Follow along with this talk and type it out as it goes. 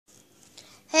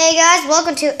Hey guys,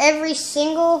 welcome to every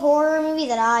single horror movie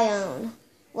that I own.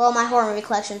 Well, my horror movie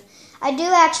collection. I do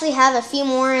actually have a few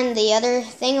more in the other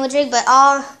thingamajig, but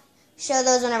I'll show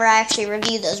those whenever I actually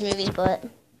review those movies. But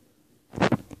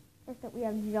first up, we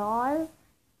have Jaws.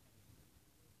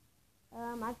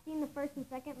 I've seen the first and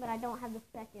second, but I don't have the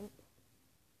second.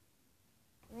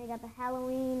 And we got the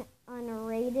Halloween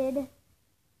unrated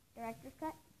director's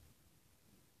cut.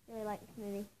 Really like this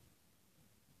movie.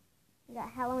 We got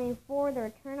Halloween 4, The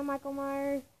Return of Michael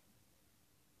Myers,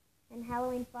 and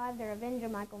Halloween 5, The Revenge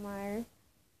of Michael Myers,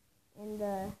 in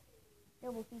the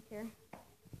double feature.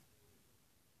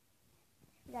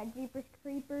 We got Jeepers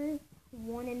Creepers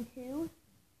 1 and 2.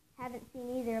 Haven't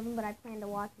seen either of them, but I plan to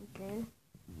watch them soon.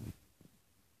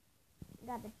 We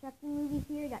got the Chucky movies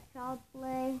here. We got Child's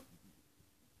Play.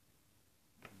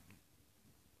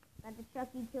 Got the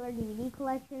Chucky Killer DVD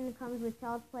collection. It comes with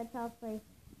Child's Play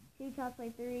 2, Child's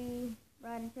Play 3,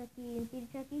 Bride of Chucky, and Seed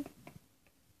of Chucky.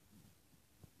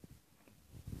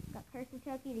 Got Curse of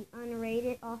Chucky, the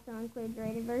unrated, also includes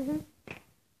rated version.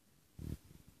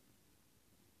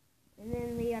 And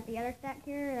then we got the other stack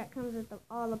here that comes with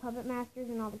all the Puppet Masters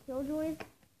and all the Killjoys.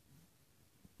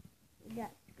 We got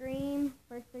Scream,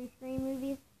 first 3 Scream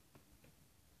movies.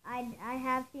 I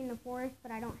have seen the fourth,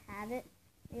 but I don't have it.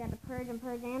 We got the Purge and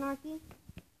Purge Anarchy.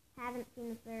 Haven't seen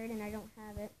the third, and I don't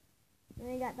have it.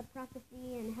 Then we got the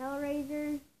Prophecy and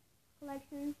Hellraiser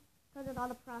collection. Comes with all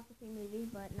the Prophecy movies,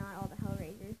 but not all the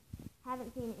Hellraisers.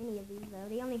 Haven't seen any of these, though.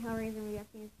 The only Hellraiser movie I've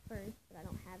seen is the first, but I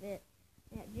don't have it.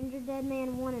 We got Ginger Dead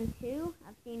Man 1 and 2.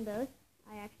 I've seen both.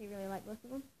 I actually really like both of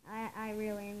them. I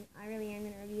really am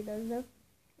going to review those, though.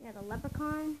 We got the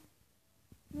Leprechaun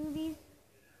movies.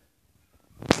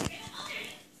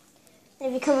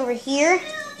 If you come over here,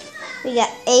 we got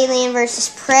Alien vs.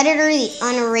 Predator, the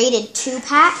unrated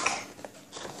 2-pack.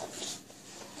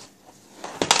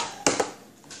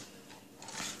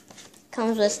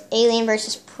 Comes with Alien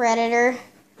vs. Predator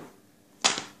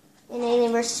and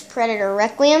Alien vs. Predator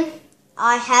Requiem.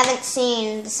 I haven't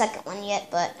seen the second one yet,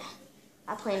 but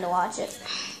I plan to watch it.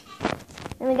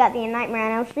 Then we got the Nightmare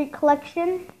on Elm Street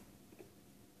collection.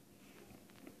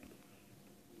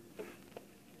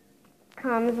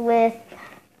 Comes with,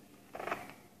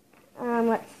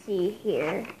 let's see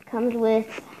here. Comes with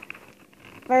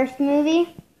first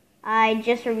movie. I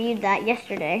just reviewed that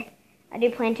yesterday. I do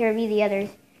plan to review the others.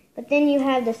 But then you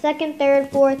have the second, third,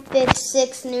 fourth, fifth,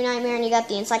 sixth, New Nightmare, and you got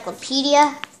the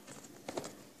encyclopedia.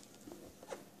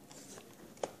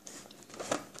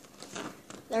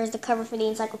 There's the cover for the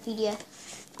encyclopedia.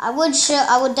 I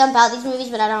would dump out these movies,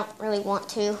 but I don't really want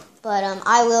to. But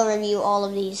I will review all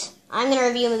of these. I'm going to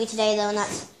review a movie today, though, and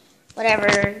that's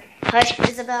whatever Hush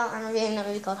is about. I'm reviewing a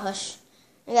movie called Hush.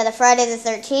 We got the Friday the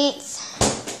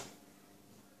 13th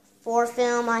 4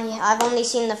 film. I've only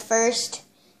seen the first,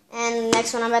 and the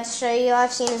next one I'm about to show you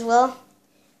I've seen as well.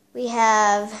 We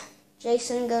have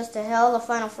Jason Goes to Hell, the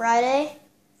Final Friday.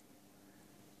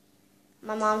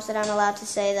 My mom said I'm allowed to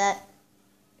say that.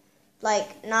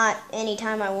 Like, not any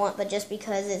time I want, but just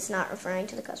because it's not referring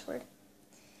to the cuss word.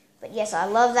 But yes, I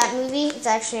love that movie. It's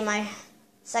actually my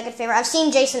second favorite. I've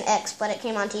seen Jason X, but it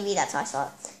came on TV. That's how I saw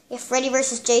it. Yeah, Freddy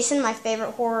vs. Jason, my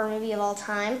favorite horror movie of all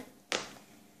time.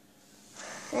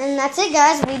 And that's it,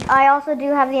 guys. I also do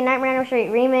have the Nightmare on Elm Street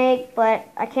remake, but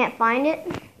I can't find it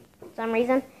for some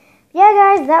reason. Yeah,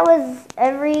 guys, that was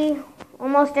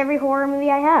almost every horror movie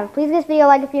I have. Please give this video a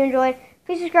like if you enjoyed.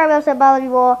 Please subscribe also to Bobby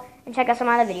Wall and check out some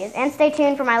other videos. And stay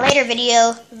tuned for my later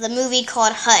video, the movie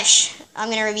called Hush. I'm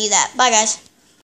going to review that. Bye, guys.